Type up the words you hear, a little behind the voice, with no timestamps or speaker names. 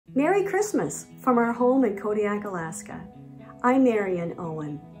Merry Christmas from our home in Kodiak, Alaska. I'm Marian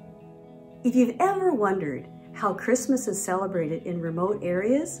Owen. If you've ever wondered how Christmas is celebrated in remote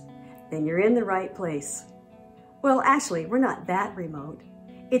areas, then you're in the right place. Well, actually, we're not that remote.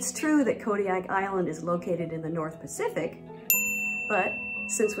 It's true that Kodiak Island is located in the North Pacific, but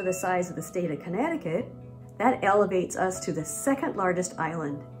since we're the size of the state of Connecticut, that elevates us to the second largest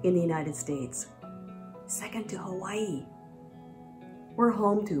island in the United States, second to Hawaii. We're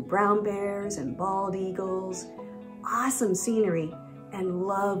home to brown bears and bald eagles, awesome scenery, and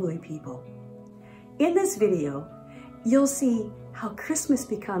lovely people. In this video, you'll see how Christmas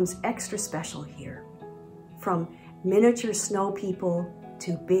becomes extra special here, from miniature snow people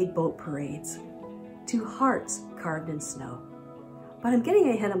to big boat parades, to hearts carved in snow. But I'm getting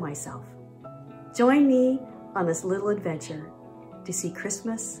ahead of myself. Join me on this little adventure to see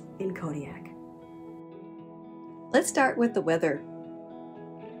Christmas in Kodiak. Let's start with the weather.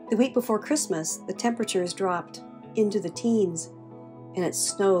 The week before Christmas, the temperatures dropped into the teens and it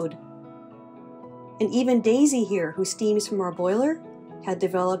snowed. And even Daisy here, who steams from our boiler, had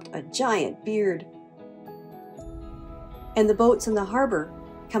developed a giant beard. And the boats in the harbor,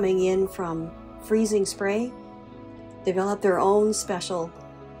 coming in from freezing spray, developed their own special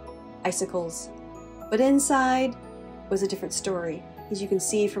icicles. But inside was a different story. As you can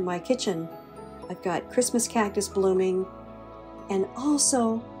see from my kitchen, I've got Christmas cactus blooming and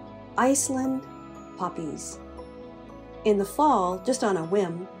also Iceland poppies. In the fall, just on a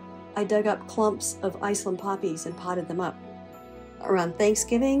whim, I dug up clumps of Iceland poppies and potted them up. Around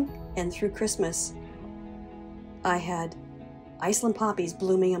Thanksgiving and through Christmas, I had Iceland poppies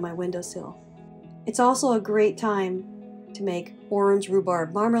blooming on my windowsill. It's also a great time to make orange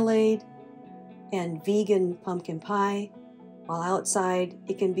rhubarb marmalade and vegan pumpkin pie, while outside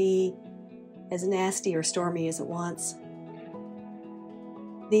it can be as nasty or stormy as it wants.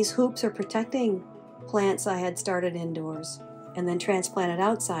 These hoops are protecting plants I had started indoors and then transplanted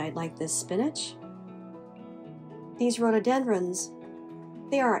outside, like this spinach. These rhododendrons,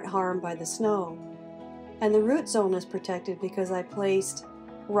 they aren't harmed by the snow. And the root zone is protected because I placed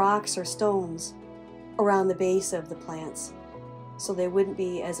rocks or stones around the base of the plants so they wouldn't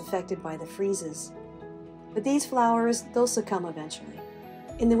be as affected by the freezes. But these flowers, they'll succumb eventually.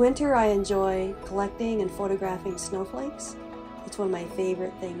 In the winter, I enjoy collecting and photographing snowflakes. It's one of my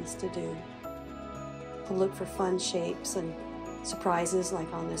favorite things to do. To look for fun shapes and surprises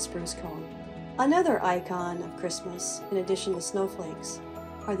like on this spruce cone. Another icon of Christmas, in addition to snowflakes,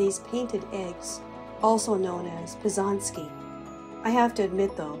 are these painted eggs, also known as Pysanski. I have to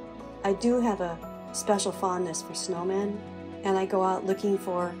admit though, I do have a special fondness for snowmen, and I go out looking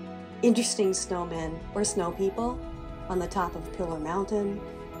for interesting snowmen or snow people on the top of Pillar Mountain,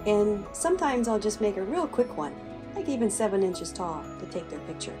 and sometimes I'll just make a real quick one, like even 7 inches tall, to take their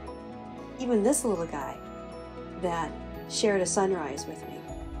picture. Even this little guy that shared a sunrise with me.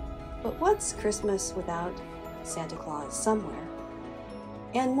 But what's Christmas without Santa Claus somewhere?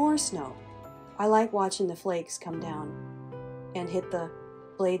 And more snow. I like watching the flakes come down and hit the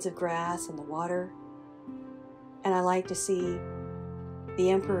blades of grass and the water. And I like to see the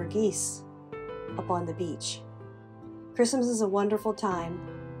emperor geese up on the beach. Christmas is a wonderful time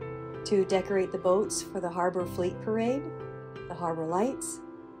to decorate the boats for the Harbor Fleet Parade, the harbor lights.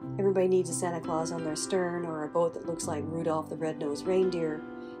 Everybody needs a Santa Claus on their stern or a boat that looks like Rudolph the Red-Nosed Reindeer,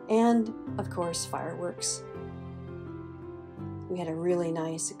 and of course fireworks. We had a really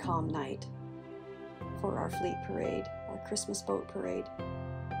nice, calm night for our fleet parade, our Christmas boat parade.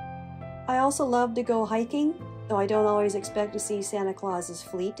 I also love to go hiking, though I don't always expect to see Santa Claus's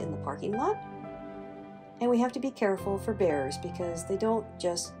fleet in the parking lot. And we have to be careful for bears because they don't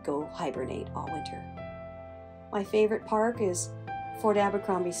just go hibernate all winter. My favorite park is Fort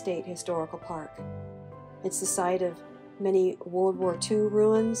Abercrombie State Historical Park. It's the site of many World War II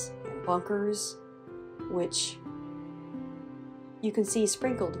ruins and bunkers, which you can see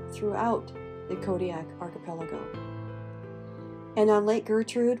sprinkled throughout the Kodiak archipelago. And on Lake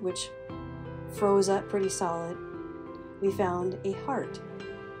Gertrude, which froze up pretty solid, we found a heart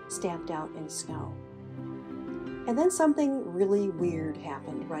stamped out in snow. And then something really weird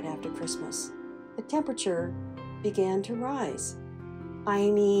happened right after Christmas. The temperature began to rise.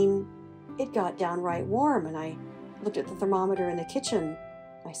 I mean, it got downright warm, and I looked at the thermometer in the kitchen.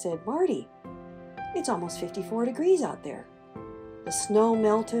 I said, "Marty, it's almost 54 degrees out there." The snow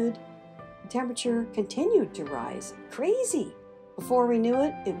melted. The temperature continued to rise. Crazy! Before we knew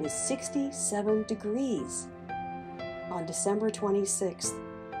it, it was 67 degrees on December 26th.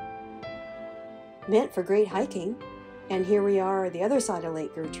 Meant for great hiking. And here we are at the other side of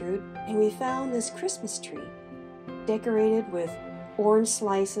Lake Gertrude, and we found this Christmas tree decorated with orange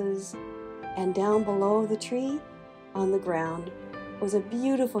slices, and down below the tree, on the ground, was a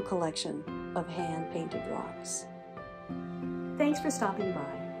beautiful collection of hand-painted rocks. Thanks for stopping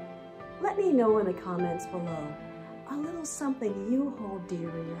by. Let me know in the comments below a little something you hold dear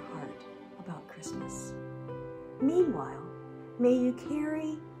in your heart about Christmas. Meanwhile, may you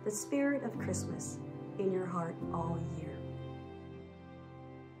carry the spirit of Christmas in your heart all year.